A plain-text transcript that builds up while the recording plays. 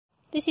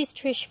This is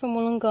Trish from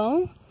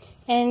Wollongong,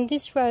 and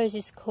this rose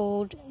is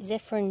called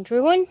Zephyrin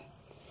Druin.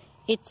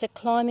 It's a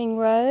climbing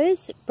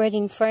rose bred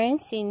in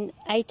France in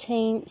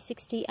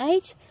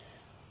 1868.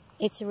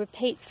 It's a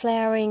repeat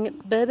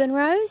flowering bourbon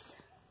rose,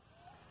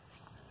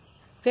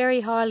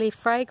 very highly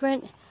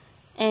fragrant,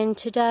 and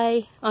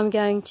today I'm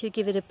going to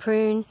give it a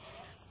prune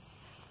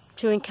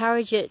to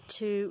encourage it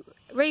to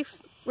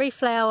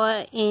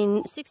reflower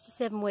in 6 to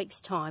 7 weeks'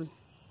 time.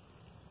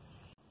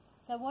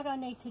 So what I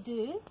need to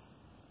do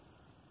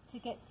to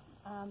get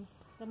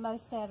the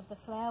most out of the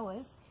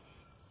flowers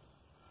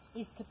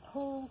is to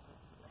pull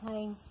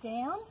canes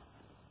down,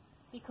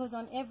 because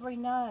on every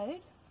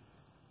node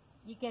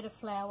you get a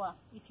flower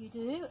if you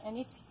do, and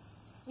if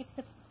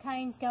the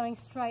cane's going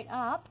straight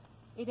up,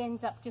 it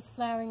ends up just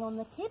flowering on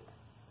the tip.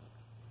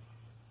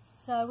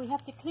 So we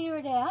have to clear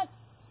it out,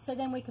 so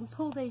then we can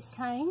pull these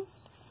canes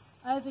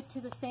over to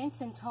the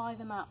fence and tie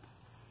them up.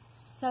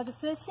 So the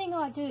first thing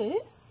I do,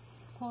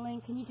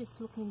 Pauline, can you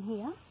just look in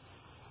here?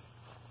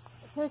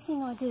 The first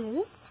thing I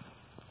do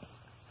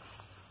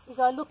is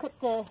I look at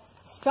the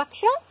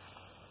structure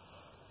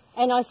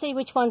and I see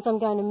which ones I'm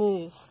going to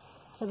move.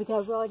 So we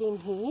go right in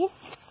here.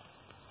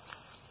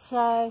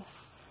 So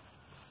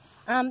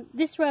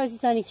this rose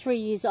is only 3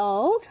 years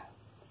old,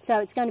 so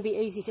it's going to be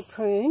easy to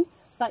prune,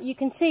 but you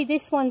can see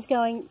this one's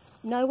going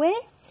nowhere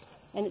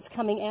and it's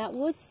coming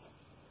outwards,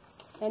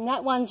 and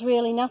that one's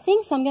really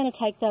nothing, so I'm going to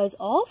take those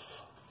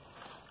off,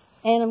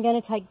 and I'm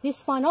going to take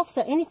this one off.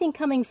 So anything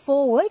coming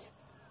forward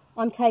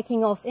I'm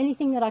taking off,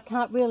 anything that I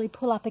can't really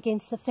pull up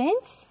against the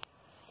fence.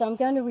 So I'm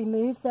going to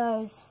remove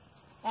those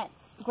at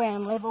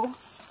ground level.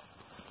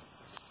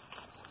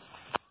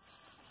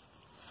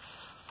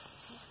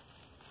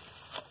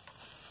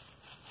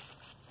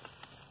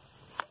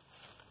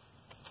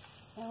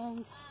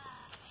 And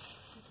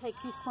take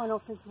this one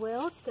off as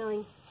well, it's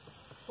going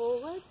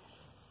forward.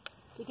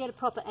 To get a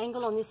proper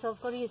angle on this,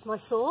 I've got to use my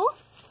saw.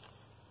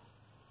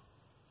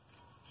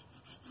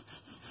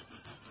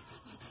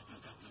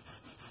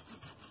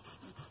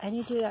 And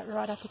you do that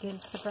right up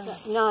against the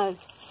branch? No.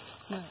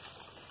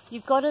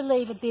 You've got to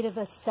leave a bit of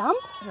a stump,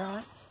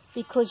 right?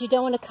 Because you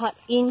don't want to cut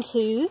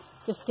into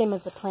the stem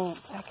of the plant.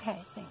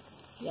 Okay, thanks.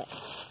 Yeah.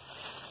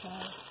 So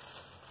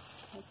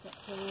take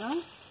that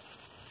down,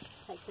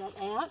 take that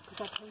out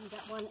because I cleaned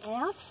that one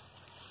out.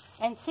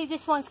 And see,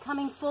 this one's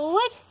coming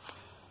forward,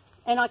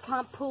 and I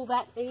can't pull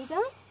that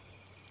either.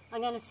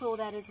 I'm going to saw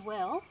that as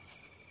well.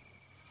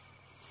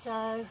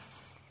 So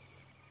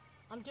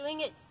I'm doing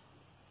it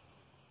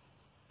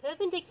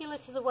perpendicular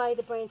to the way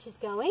the branch is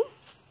going,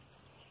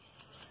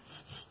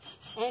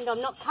 and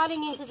I'm not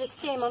cutting into the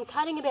stem. I'm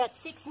cutting about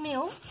 6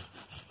 mil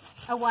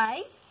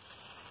away,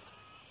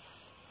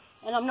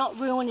 and I'm not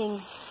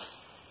ruining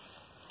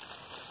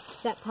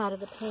that part of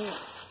the plant.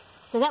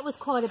 So that was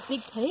quite a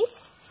big piece,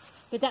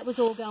 but that was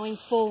all going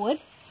forward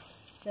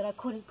that I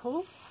couldn't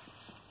pull.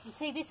 You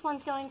see this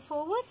one's going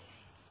forward.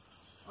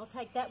 I'll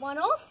take that one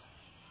off.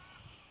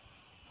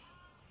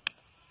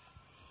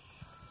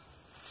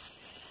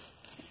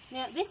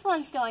 Now this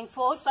one's going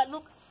forward, but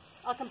look,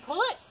 I can pull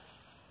it,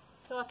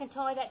 so I can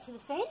tie that to the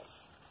fence.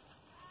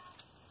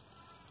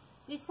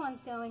 This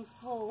one's going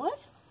forward,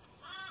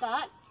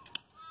 but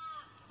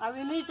I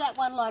remove that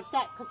one like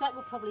that because that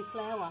will probably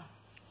flower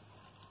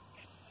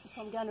if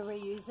I'm going to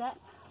reuse that.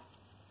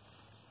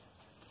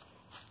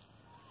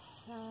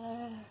 So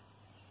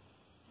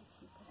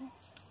let's look at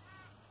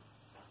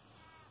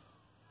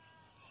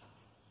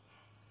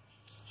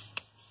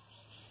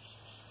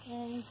it.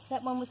 And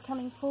that one was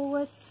coming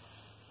forward.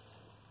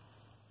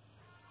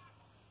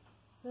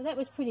 So that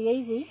was pretty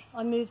easy.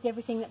 I moved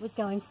everything that was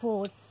going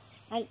forward.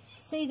 And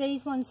see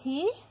these ones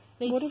here?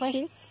 These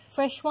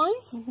fresh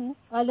ones? Mm-hmm.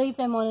 I leave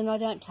them on and I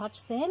don't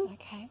touch them.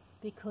 Okay.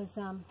 Because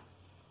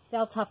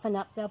they'll toughen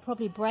up. They'll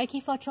probably break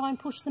if I try and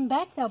push them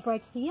back. They'll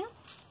break here.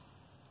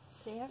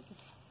 There.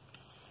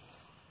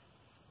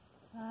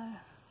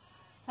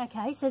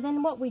 Okay, so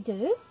then what we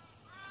do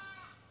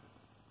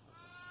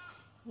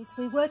is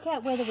we work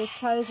out whether we've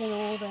chosen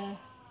all the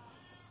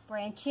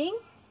branching.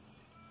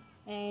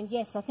 And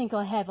yes, I think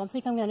I have. I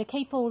think I'm going to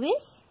keep all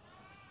this.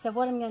 So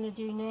what I'm going to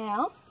do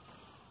now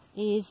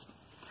is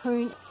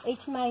prune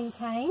each main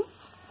cane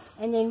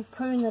and then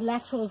prune the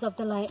laterals of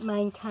the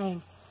main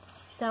cane.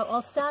 So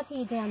I'll start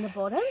here down the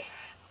bottom.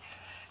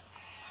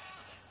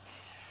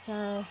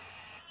 So,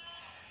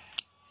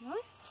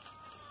 right.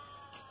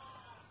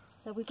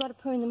 So we've got to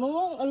prune them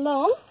all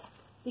along,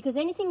 because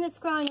anything that's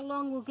growing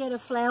along will get a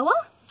flower.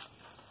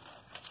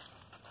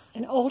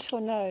 And all to a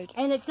node.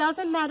 And it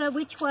doesn't matter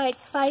which way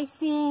it's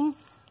facing.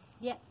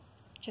 Yep.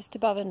 Just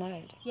above a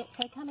node. Yep,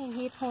 so come in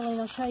here, Pauline,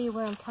 I'll show you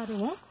where I'm cutting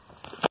it.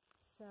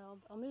 So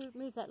I'll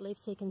move that leaf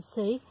so you can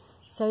see.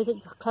 So is it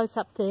close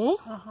up there?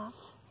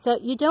 So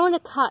you don't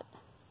want to cut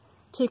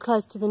too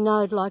close to the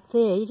node like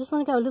there. You just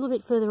want to go a little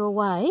bit further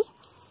away,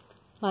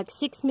 like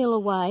 6 mil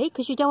away,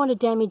 because you don't want to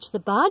damage the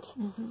bud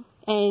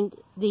and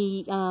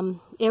the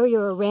area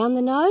around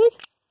the node.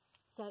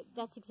 So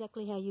that's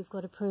exactly how you've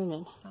got to prune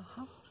it.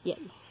 Yeah.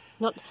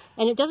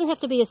 And it doesn't have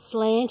to be a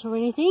slant or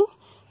anything.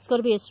 It's got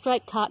to be a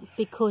straight cut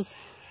because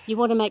you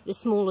want to make the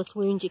smallest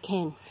wound you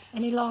can.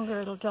 Any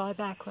longer it'll die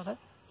back, will it?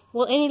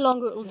 Well, any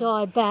longer it will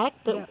die back,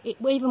 but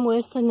even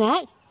worse than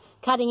that,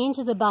 cutting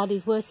into the bud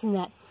is worse than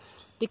that,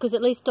 because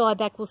at least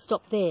dieback will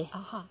stop there.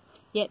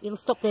 Yeah, it'll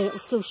stop there. It'll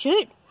still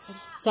shoot.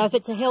 So if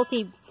it's a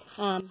healthy,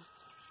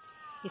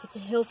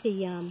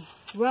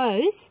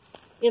 rose,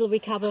 it'll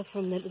recover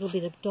from that little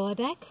bit of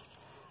dieback.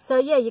 So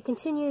yeah, you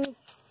continue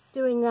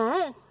doing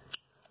that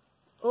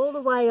all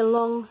the way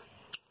along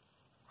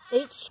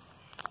each,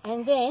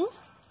 and then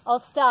I'll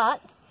start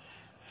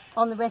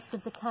on the rest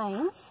of the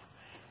canes.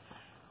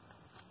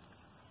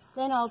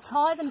 Then I'll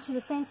tie them to the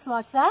fence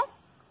like that,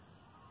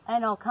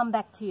 and I'll come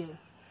back to you.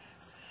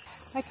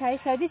 Okay,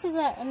 so this is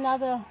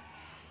another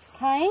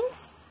cane.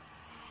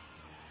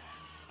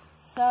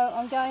 So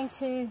I'm going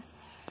to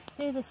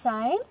do the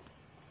same.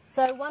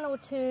 So 1 or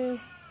 2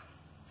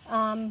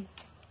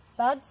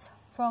 buds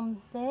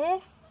from there.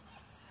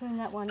 Just prune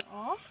that one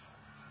off.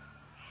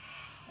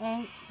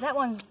 And that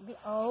one's a bit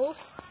old.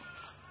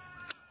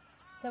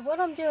 So what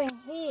I'm doing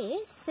here,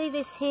 see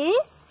this here?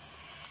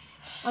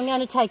 I'm going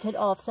to take it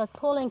off so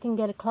Pauline can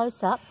get a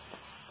close-up.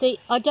 See,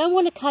 I don't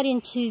want to cut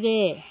into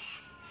there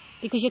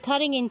because you're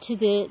cutting into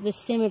the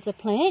stem of the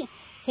plant.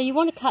 So you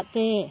want to cut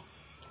there.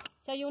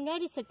 So you'll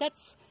notice that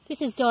this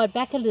has died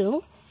back a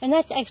little, and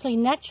that's actually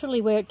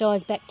naturally where it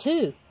dies back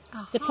to.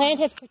 The plant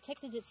has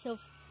protected itself,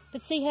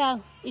 but see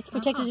how it's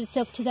protected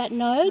itself to that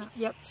node?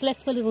 Yep. It's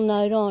left the little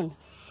node on.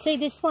 See,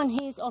 this one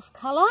here is off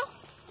colour.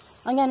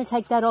 I'm going to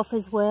take that off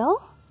as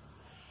well,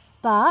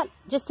 but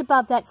just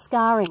above that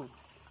scarring.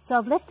 So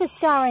I've left the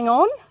scarring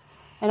on,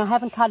 and I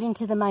haven't cut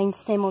into the main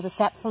stem or the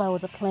sap flow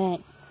of the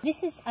plant.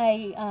 This is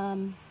a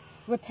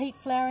repeat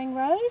flowering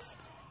rose.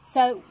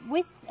 So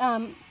with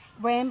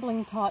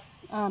rambling type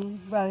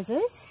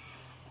roses,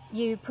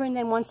 you prune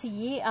them once a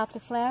year after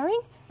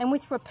flowering, and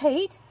with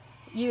repeat,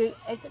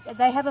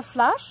 they have a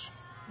flush,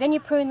 then you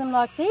prune them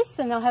like this,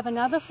 then they'll have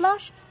another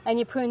flush, and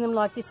you prune them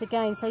like this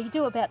again. So you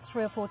do about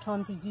 3 or 4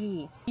 times a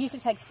year. It usually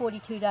takes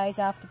 42 days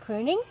after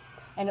pruning,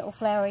 and it will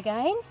flower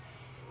again.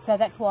 So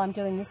that's why I'm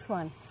doing this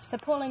one. So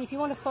Pauline, if you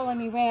want to follow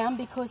me around,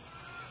 because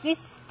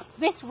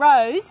this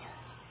rose,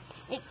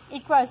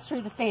 it grows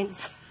through the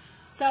fence.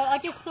 So I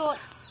just thought,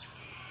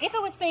 if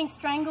it was being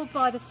strangled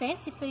by the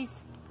fence, if these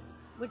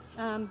were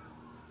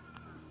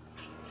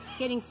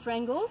getting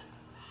strangled,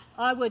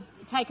 I would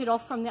take it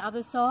off from the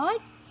other side.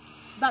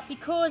 But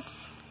because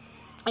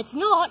it's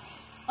not,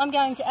 I'm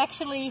going to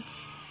actually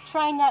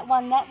train that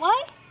one that way.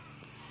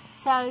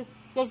 So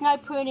there's no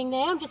pruning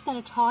there, I'm just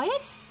going to tie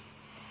it.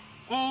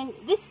 And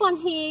this one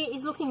here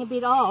is looking a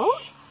bit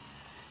old,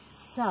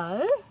 so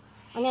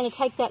I'm going to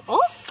take that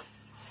off.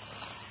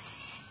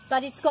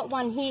 But it's got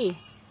one here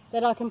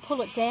that I can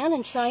pull it down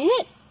and train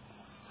it,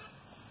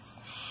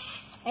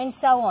 and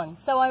so on.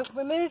 So I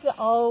remove the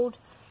old.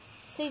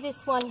 See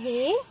this one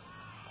here,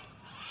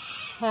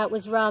 how it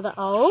was rather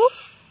old,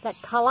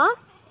 that colour.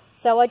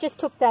 So I just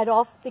took that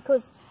off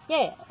because,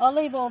 yeah, I'll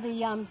leave all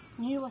the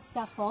newer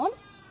stuff on.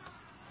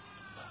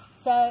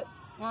 So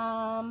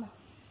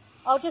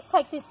I'll just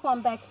take this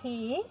one back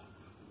here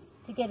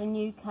to get a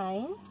new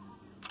cane.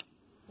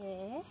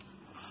 There.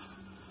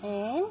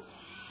 And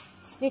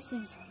this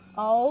is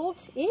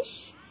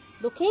old-ish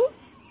looking.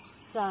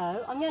 So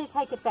I'm going to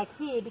take it back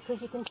here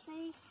because you can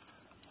see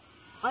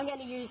I'm going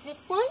to use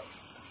this one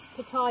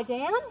to tie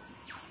down.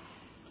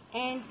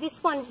 And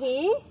this one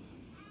here,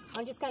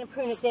 I'm just going to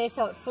prune it there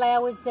so it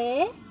flowers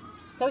there.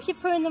 So if you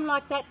prune them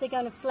like that, they're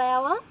going to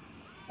flower.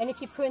 And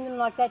if you prune them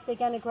like that, they're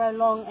going to grow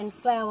long and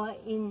flower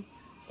in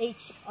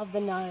each of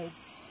the nodes.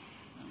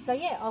 So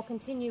yeah, I'll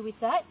continue with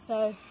that.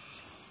 So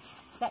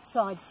that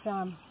side's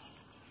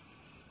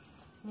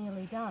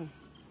nearly done.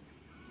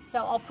 So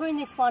I'll prune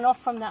this one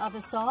off from the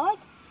other side.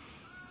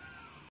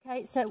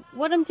 Okay, so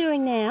what I'm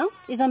doing now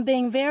is I'm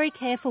being very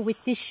careful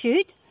with this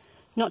shoot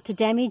not to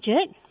damage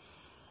it,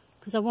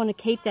 because I want to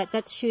keep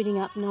that's shooting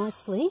up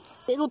nicely.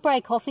 It'll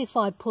break off if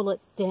I pull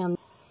it down.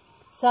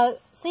 So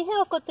see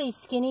how I've got these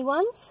skinny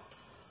ones?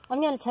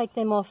 I'm going to take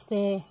them off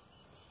there.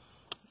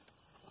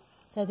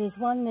 So there's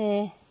one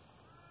there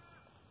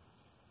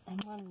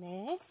and one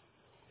there.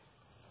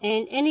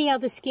 And any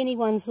other skinny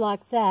ones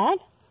like that,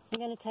 I'm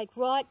going to take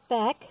right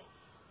back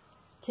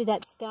to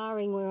that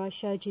scarring where I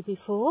showed you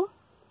before.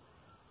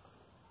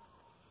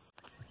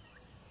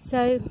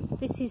 So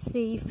this is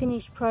the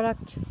finished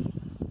product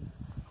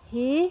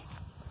here.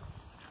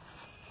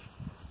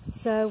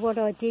 So what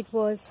I did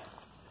was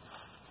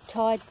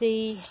tied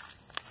the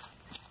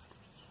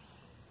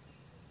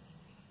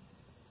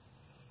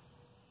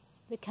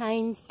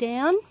canes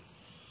down,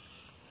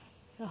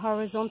 the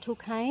horizontal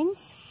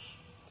canes.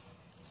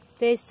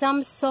 There's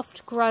some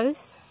soft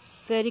growth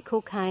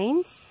vertical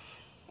canes,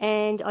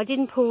 and I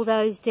didn't pull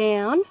those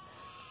down,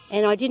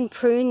 and I didn't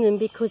prune them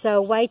because they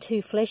were way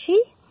too fleshy.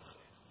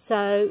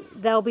 So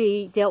they'll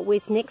be dealt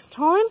with next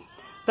time.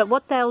 But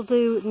what they'll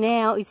do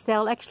now is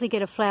they'll actually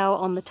get a flower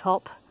on the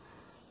top,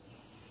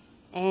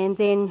 and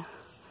then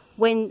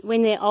when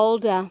they're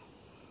older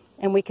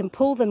and we can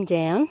pull them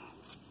down,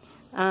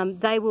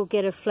 they will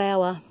get a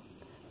flower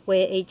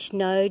where each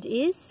node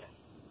is,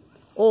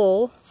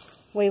 or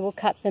we will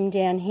cut them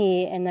down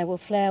here and they will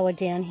flower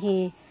down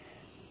here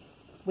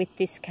with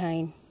this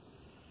cane.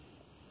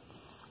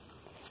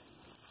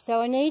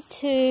 So I need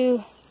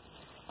to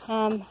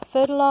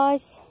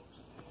fertilise,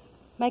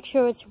 make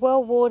sure it's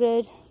well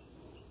watered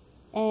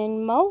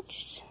and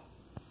mulched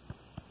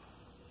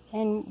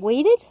and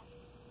weeded.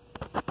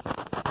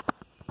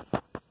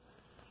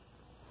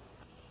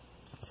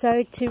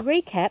 So to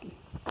recap,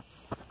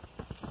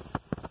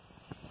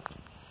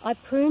 I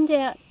pruned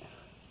out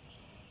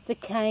the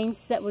canes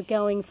that were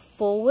going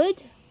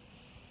forward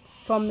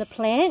from the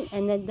plant,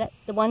 and then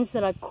the ones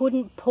that I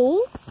couldn't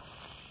pull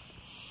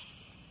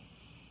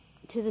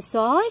to the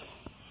side.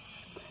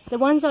 The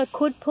ones I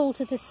could pull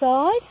to the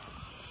side,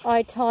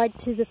 I tied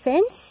to the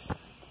fence,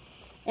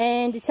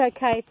 and it's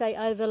okay if they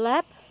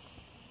overlap.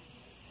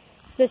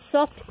 The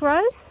soft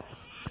growth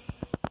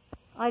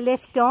I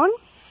left on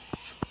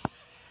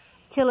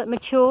till it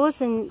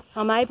matures and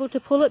I'm able to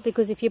pull it,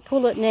 because if you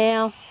pull it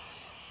now,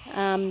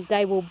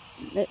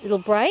 it'll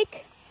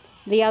break.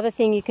 The other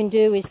thing you can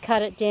do is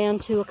cut it down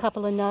to a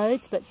couple of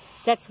nodes, but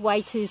that's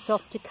way too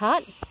soft to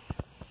cut.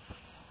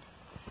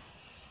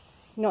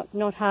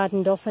 Not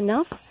hardened off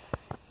enough.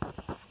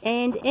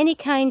 And any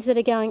canes that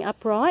are going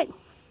upright,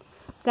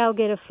 they'll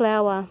get a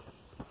flower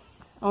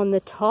on the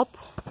top,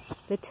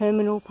 the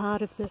terminal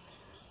part of the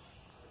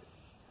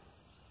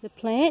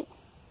plant.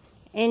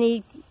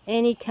 Any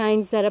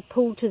canes that are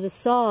pulled to the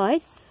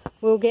side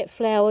will get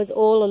flowers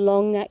all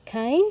along that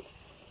cane.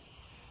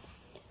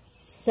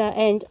 So,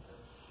 and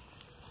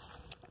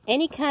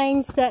any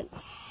canes that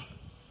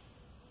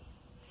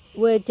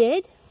were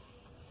dead,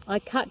 I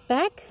cut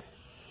back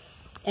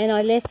and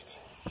I left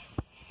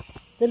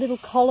the little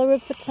collar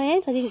of the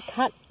plant. I didn't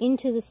cut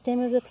into the stem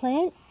of the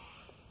plant.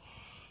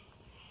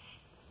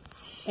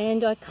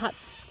 And I cut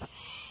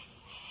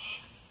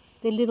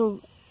the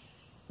little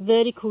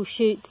vertical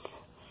shoots,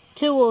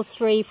 2 or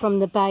 3 from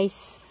the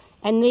base,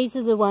 and these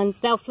are the ones,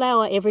 they'll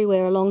flower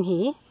everywhere along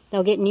here.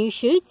 They'll get new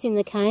shoots in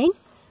the cane,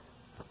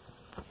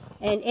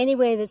 and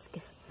anywhere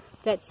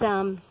that's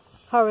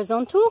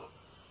horizontal,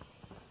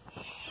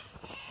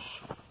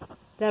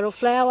 that'll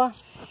flower.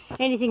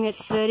 Anything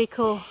that's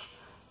vertical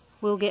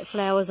will get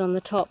flowers on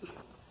the top.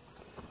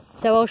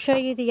 So I'll show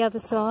you the other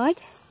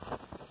side.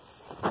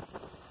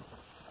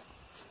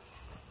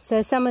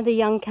 So some of the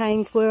young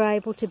canes were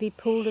able to be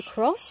pulled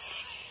across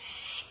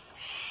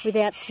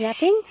without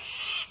snapping,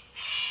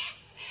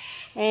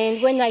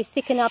 and when they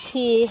thicken up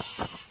here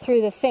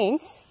through the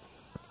fence,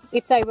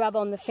 if they rub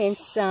on the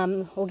fence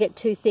or get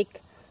too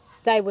thick,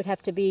 they would have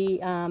to be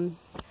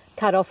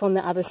cut off on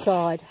the other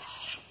side.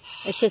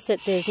 It's just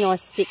that there's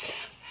nice thick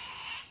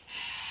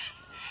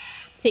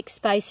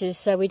spaces,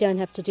 so we don't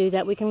have to do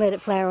that. We can let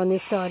it flower on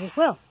this side as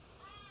well.